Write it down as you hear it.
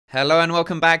Hello and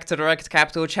welcome back to the Rekt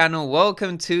Capital channel.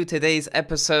 Welcome to today's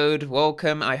episode.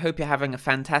 Welcome. I hope you're having a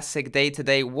fantastic day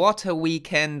today. What a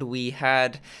weekend we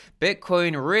had.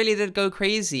 Bitcoin really did go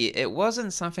crazy. It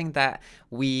wasn't something that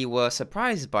we were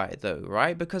surprised by though,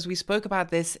 right? Because we spoke about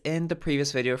this in the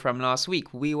previous video from last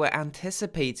week. We were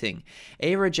anticipating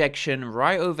a rejection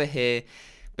right over here,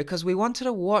 because we wanted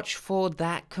to watch for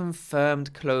that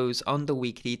confirmed close on the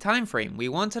weekly time frame. We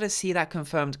wanted to see that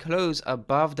confirmed close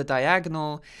above the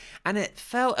diagonal, and it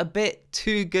felt a bit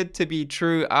too good to be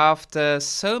true after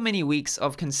so many weeks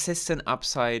of consistent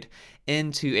upside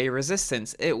into a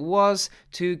resistance. It was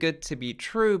too good to be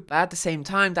true, but at the same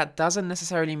time, that doesn't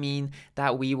necessarily mean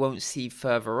that we won't see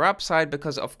further upside,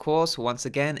 because of course, once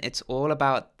again, it's all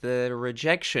about the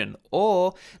rejection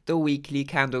or the weekly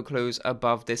candle close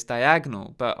above this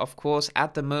diagonal. But of course,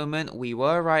 at the moment, we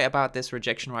were right about this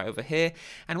rejection right over here.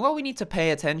 And what we need to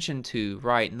pay attention to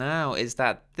right now is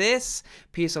that this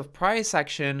piece of price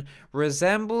action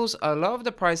resembles a lot of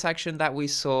the price action that we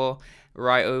saw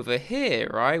right over here,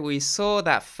 right? We saw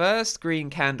that first green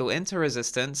candle into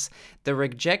resistance, the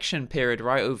rejection period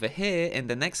right over here in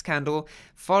the next candle,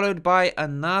 followed by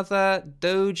another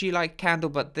doji-like candle,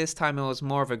 but this time it was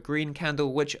more of a green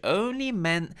candle, which only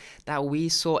meant that we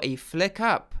saw a flick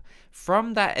up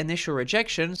from that initial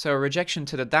rejection, so a rejection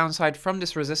to the downside from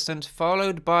this resistance,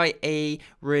 followed by a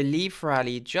relief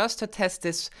rally just to test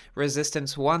this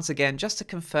resistance once again, just to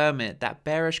confirm it, that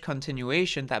bearish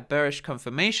continuation, that bearish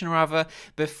confirmation rather,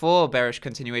 before bearish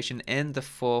continuation in the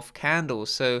fourth candle.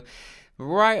 So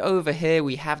right over here,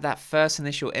 we have that first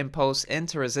initial impulse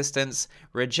into resistance,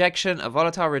 rejection, a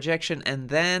volatile rejection, and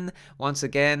then once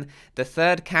again, the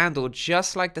third candle,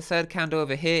 just like the third candle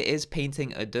over here, is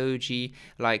painting a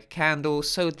doji-like candle.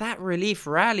 So that relief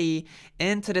rally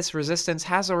into this resistance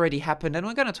has already happened, and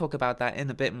we're going to talk about that in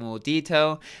a bit more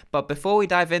detail. But before we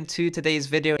dive into today's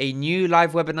video, a new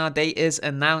live webinar date is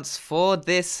announced for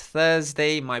this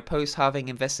Thursday, my post-halving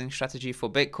investing strategy for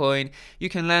Bitcoin. You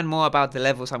can learn more about the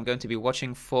levels I'm going to be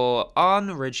watching for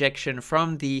on rejection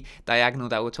from the diagonal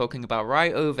that we're talking about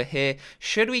right over here.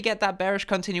 Should we get that bearish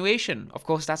continuation? Of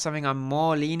course, that's something I'm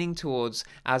more leaning towards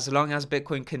as long as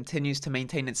Bitcoin continues to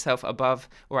maintain itself above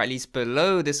or at least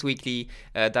below this weekly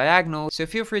diagonal. So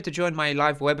feel free to join my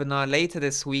live webinar later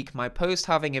this week, my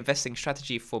post-halving investing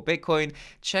strategy for Bitcoin.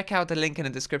 Check out the link in the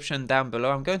description down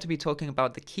below. I'm going to be talking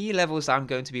about the key levels that I'm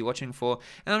going to be watching for,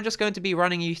 and I'm just going to be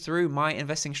running you through my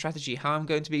investing strategy, how I'm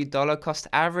going to be dollar cost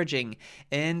averaging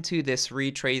into this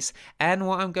retrace, and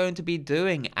what I'm going to be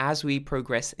doing as we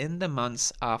progress in the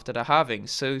months after the halving.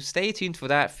 So stay tuned for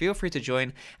that. Feel free to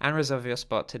join and reserve your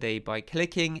spot today by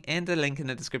clicking in the link in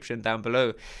the description down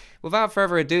below. Without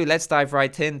further ado, let's dive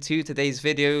right into today's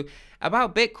video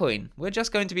about Bitcoin. We're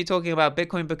just going to be talking about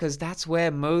Bitcoin because that's where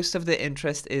most of the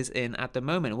interest is in at the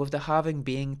moment, with the halving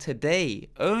being today,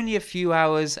 only a few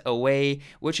hours away,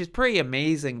 which is pretty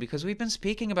amazing because we've been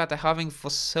speaking about the halving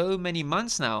for so many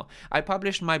months now. I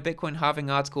published my Bitcoin halving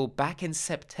article back in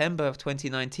September of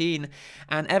 2019,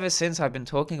 and ever since I've been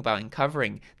talking about and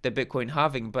covering the Bitcoin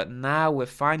halving, but now we're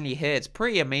finally here. It's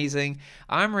pretty amazing.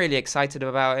 I'm really excited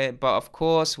about it, but of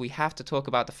course we have to talk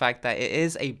about the fact that it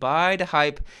is a buy the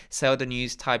hype, sell the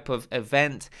news type of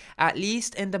event, at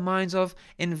least in the minds of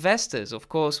investors. Of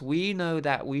course, we know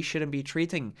that we shouldn't be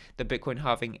treating the Bitcoin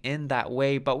halving in that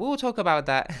way, but we'll talk about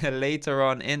that later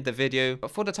on in the video.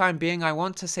 But for the time being, I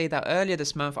want to say that earlier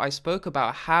this month, I spoke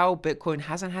about how Bitcoin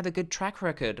hasn't had a good track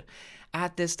record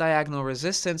at this diagonal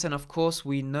resistance, and of course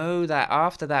we know that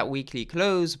after that weekly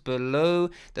close below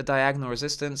the diagonal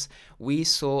resistance, we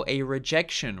saw a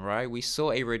rejection, right? We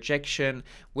saw a rejection,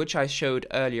 which I showed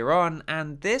earlier on,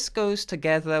 and this goes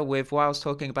together with what I was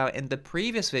talking about in the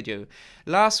previous video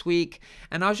last week.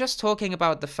 And I was just talking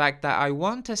about the fact that I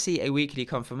want to see a weekly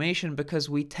confirmation, because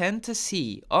we tend to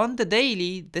see on the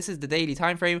daily, this is the daily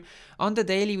time frame, on the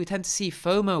daily we tend to see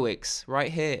FOMO wicks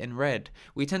right here in red.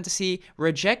 We tend to see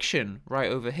rejection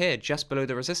right over here just below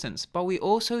the resistance, but we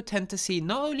also tend to see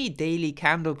not only daily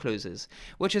candle closes,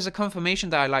 which is a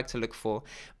confirmation that I like to look for,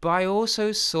 but I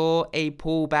also saw a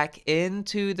pullback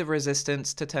into the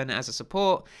resistance to turn it as a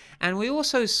support, and we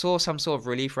also saw some sort of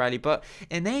relief rally. But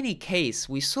in any case,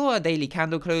 we saw a daily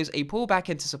candle close, a pullback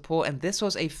into support, and this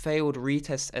was a failed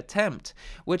retest attempt,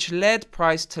 which led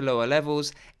price to lower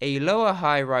levels, a lower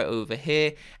high right over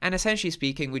here, and essentially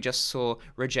speaking, we just saw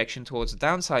rejection towards the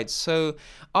downside. So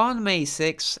on May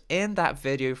 6th in that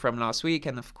video from last week.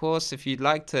 And of course, if you'd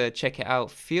like to check it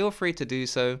out, feel free to do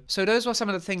so. So those were some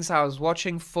of the things I was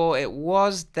watching for. It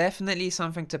was definitely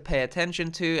something to pay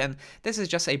attention to. And this is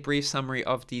just a brief summary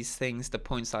of these things, the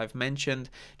points I've mentioned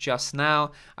just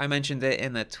now. I mentioned it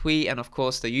in a tweet. And of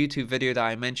course, the YouTube video that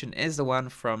I mentioned is the one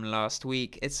from last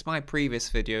week. It's my previous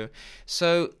video.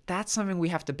 So that's something we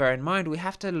have to bear in mind. We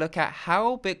have to look at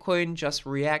how Bitcoin just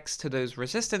reacts to those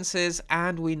resistances,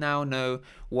 and we now know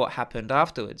what happened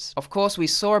afterwards. Of course, we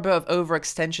saw a bit of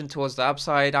overextension towards the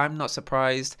upside. I'm not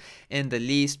surprised in the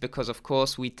least, because of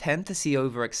course we tend to see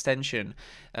overextension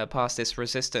past this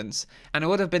resistance, and it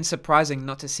would have been surprising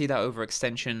not to see that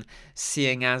overextension,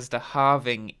 seeing as the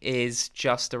halving is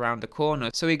just around the corner.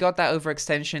 So we got that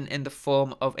overextension in the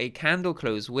form of a candle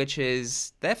close, which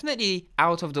is definitely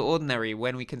out of the ordinary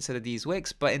when we consider these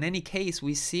wicks, but in any case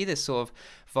we see this sort of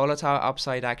volatile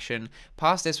upside action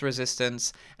past this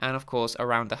resistance, and of course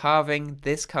around the halving.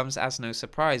 This comes as no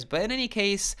surprise, but in any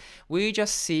case we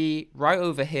just see right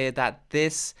over here that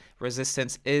this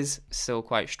resistance is still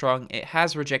quite strong. It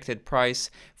has rejected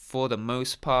price for the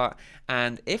most part,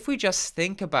 and if we just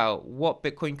think about what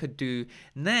Bitcoin could do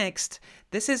next,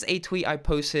 this is a tweet I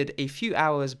posted a few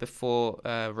hours before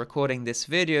recording this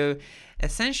video.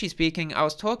 Essentially speaking, I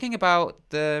was talking about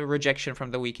the rejection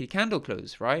from the weekly candle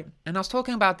close, right? And I was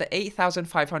talking about the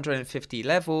 8,550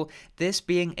 level, this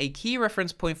being a key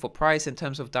reference point for price in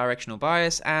terms of directional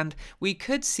bias, and we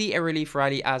could see a relief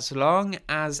rally as long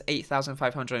as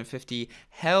 8,550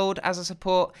 held as a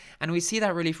support, and we see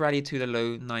that relief rally to the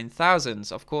low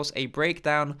 9,000s. Of course, a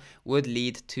breakdown would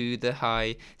lead to the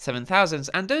high 7,000s,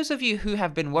 and those of you who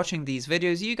have been watching these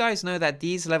videos, you guys know that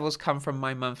these levels come from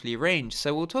my monthly range,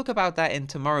 so we'll talk about that in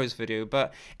tomorrow's video.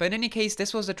 But in any case,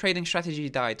 this was the trading strategy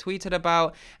that I tweeted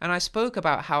about, and I spoke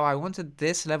about how I wanted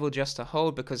this level just to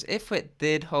hold, because if it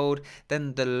did hold,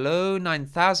 then the low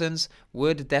 9,000s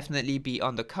would definitely be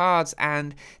on the cards,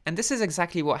 and this is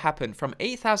exactly what happened. From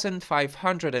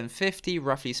 8,550,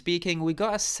 roughly speaking, we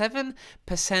got a 7%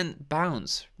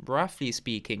 bounce, roughly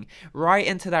speaking, right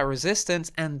into that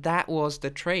resistance, and that was the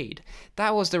trade.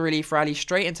 That was the relief rally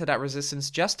straight into that resistance,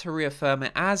 just to reaffirm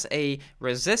it as a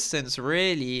resistance,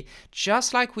 really,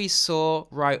 just like we saw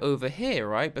right over here,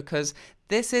 right? Because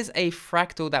this is a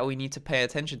fractal that we need to pay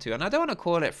attention to, and I don't want to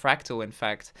call it fractal. In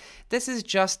fact, this is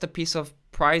just a piece of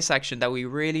price action that we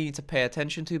really need to pay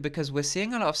attention to, because we're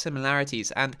seeing a lot of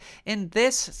similarities. And in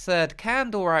this third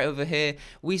candle right over here,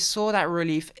 we saw that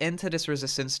relief into this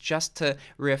resistance just to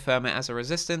reaffirm it as a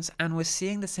resistance, and we're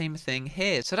seeing the same thing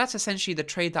here. So that's essentially the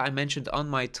trade that I mentioned on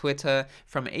my Twitter,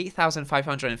 from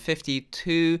 8,550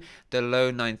 to the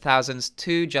low 9,000s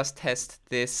to just test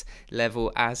this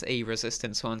level as a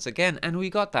resistance once again, and we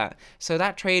got that. So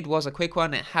that trade was a quick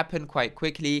one. It happened quite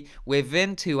quickly,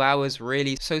 within 2 hours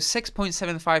really. So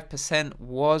 6.75%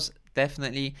 was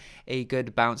definitely a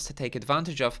good bounce to take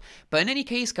advantage of. But in any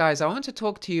case, guys, I want to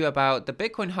talk to you about the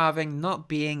Bitcoin halving not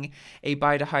being a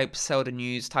buy the hype, sell the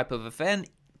news type of event,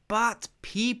 but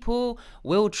people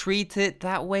will treat it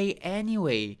that way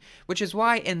anyway, which is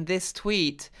why in this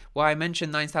tweet, why I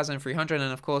mentioned 9,300,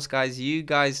 and of course, guys, you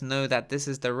guys know that this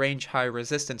is the range high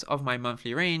resistance of my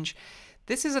monthly range.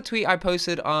 This is a tweet I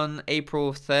posted on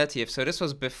April 30th, so this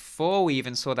was before we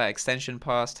even saw that extension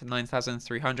past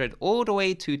 9,300 all the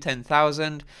way to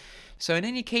 10,000. So in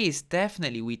any case,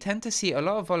 definitely we tend to see a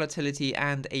lot of volatility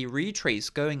and a retrace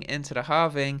going into the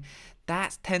halving.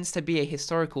 That tends to be a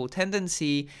historical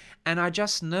tendency, and I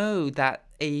just know that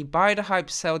a buy the hype,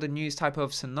 sell the news type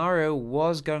of scenario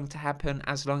was going to happen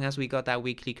as long as we got that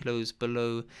weekly close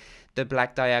below the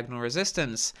black diagonal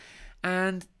resistance.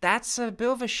 And that's a bit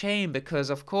of a shame, because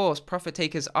of course profit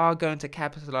takers are going to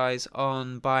capitalize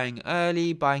on buying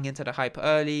early, buying into the hype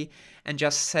early, and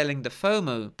just selling the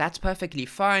FOMO. That's perfectly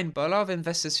fine, but a lot of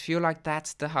investors feel like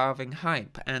that's the halving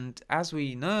hype, and as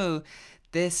we know,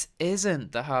 this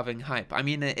isn't the halving hype. I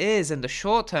mean, it is in the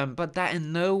short term, but that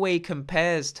in no way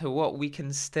compares to what we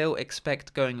can still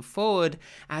expect going forward,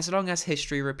 as long as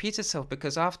history repeats itself,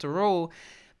 because after all,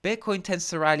 Bitcoin tends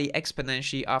to rally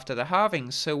exponentially after the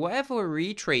halving. So whatever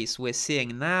retrace we're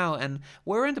seeing now, and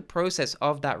we're in the process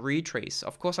of that retrace.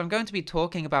 Of course, I'm going to be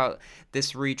talking about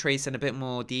this retrace in a bit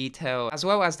more detail, as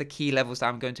well as the key levels that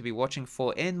I'm going to be watching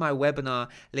for in my webinar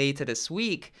later this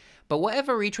week. But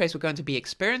whatever retrace we're going to be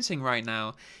experiencing right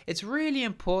now, it's really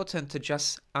important to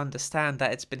just understand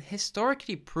that it's been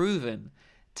historically proven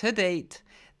to date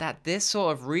that this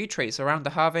sort of retrace around the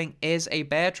halving is a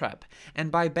bear trap.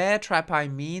 And by bear trap, I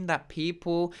mean that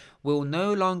people will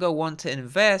no longer want to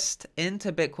invest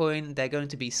into Bitcoin. They're going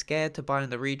to be scared to buy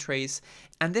in the retrace.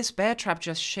 And this bear trap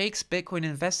just shakes Bitcoin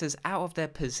investors out of their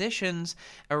positions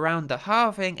around the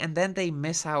halving, and then they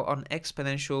miss out on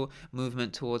exponential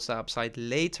movement towards the upside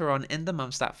later on in the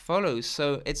months that follow.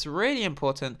 So it's really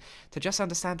important to just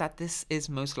understand that this is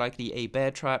most likely a bear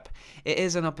trap. It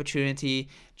is an opportunity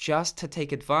just to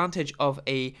take advantage of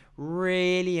a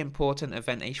really important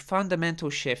event, a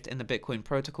fundamental shift in the Bitcoin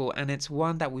protocol, and it's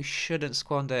one that we shouldn't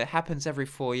squander. It happens every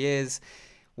 4 years.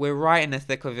 We're right in the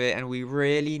thick of it, and we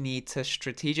really need to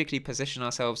strategically position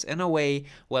ourselves in a way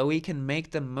where we can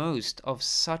make the most of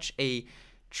such a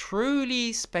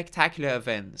truly spectacular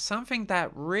event, something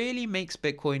that really makes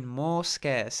Bitcoin more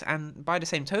scarce and by the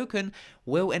same token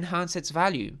will enhance its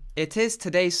value. It is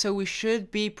today, so we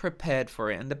should be prepared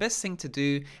for it. And the best thing to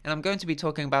do, and I'm going to be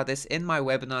talking about this in my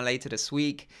webinar later this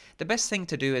week, the best thing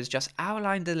to do is just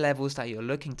outline the levels that you're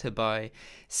looking to buy.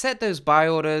 Set those buy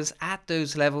orders at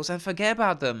those levels and forget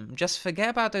about them. Just forget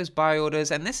about those buy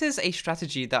orders. And this is a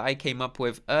strategy that I came up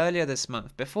with earlier this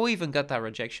month, before we even got that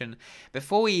rejection,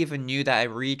 before we even knew that a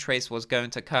retrace was going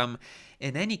to come.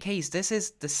 In any case, this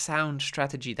is the sound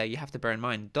strategy that you have to bear in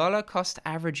mind. Dollar cost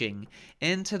averaging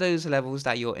into those levels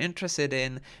that you're interested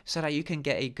in so that you can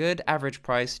get a good average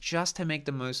price just to make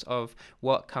the most of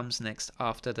what comes next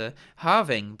after the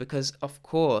halving. Because of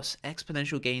course,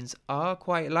 exponential gains are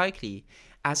quite likely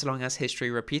as long as history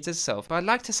repeats itself. But I'd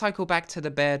like to cycle back to the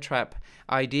bear trap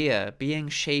idea, being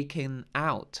shaken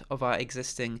out of our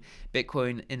existing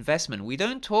Bitcoin investment. We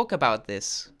don't talk about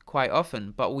this quite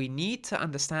often, but we need to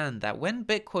understand that when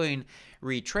Bitcoin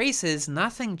retraces,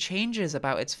 nothing changes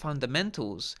about its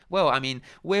fundamentals. Well, I mean,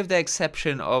 with the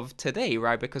exception of today,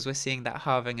 right? Because we're seeing that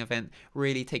halving event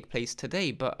really take place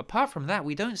today. But apart from that,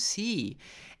 we don't see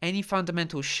any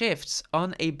fundamental shifts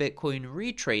on a Bitcoin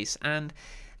retrace. And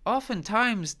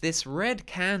oftentimes, this red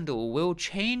candle will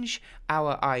change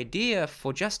our idea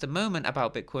for just a moment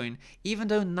about Bitcoin, even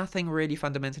though nothing really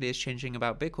fundamentally is changing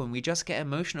about Bitcoin. We just get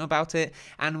emotional about it,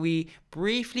 and we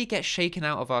briefly get shaken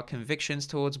out of our convictions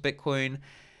towards Bitcoin,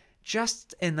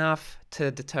 just enough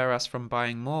to deter us from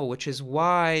buying more, which is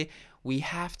why we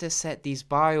have to set these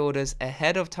buy orders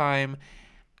ahead of time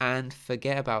and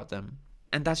forget about them.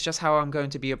 And that's just how I'm going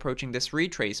to be approaching this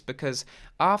retrace, because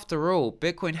after all,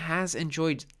 Bitcoin has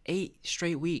enjoyed 8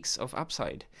 straight weeks of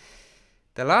upside.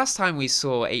 The last time we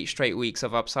saw 8 straight weeks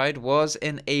of upside was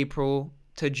in April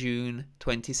to June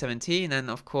 2017, and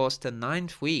of course the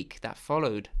 9th week that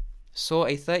followed saw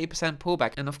a 30%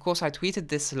 pullback. And of course I tweeted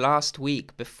this last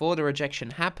week before the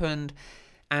rejection happened,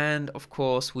 and of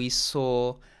course we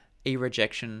saw a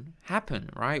rejection happen,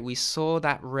 right? We saw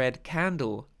that red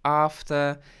candle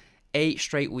after 8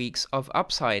 straight weeks of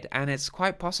upside, and it's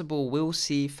quite possible we'll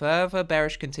see further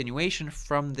bearish continuation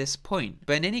from this point.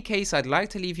 But in any case, I'd like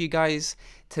to leave you guys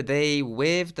today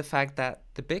with the fact that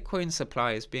the Bitcoin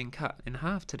supply is being cut in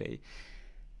half today.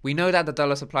 We know that the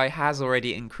dollar supply has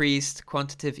already increased.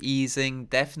 Quantitative easing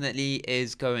definitely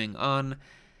is going on.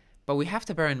 But we have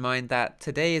to bear in mind that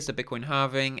today is the Bitcoin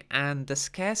halving, and the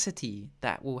scarcity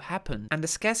that will happen and the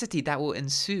scarcity that will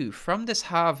ensue from this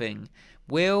halving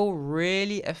will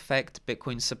really affect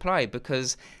Bitcoin's supply,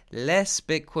 because less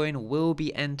Bitcoin will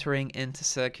be entering into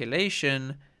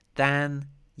circulation than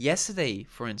yesterday,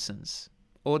 for instance,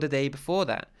 or the day before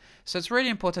that. So it's really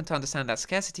important to understand that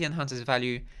scarcity enhances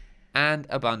value and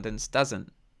abundance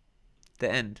doesn't. The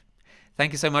end.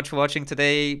 Thank you so much for watching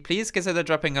today. Please consider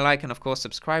dropping a like and of course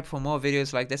subscribe for more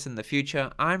videos like this in the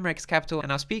future. I'm Rekt Capital,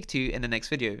 and I'll speak to you in the next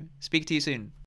video. Speak to you soon.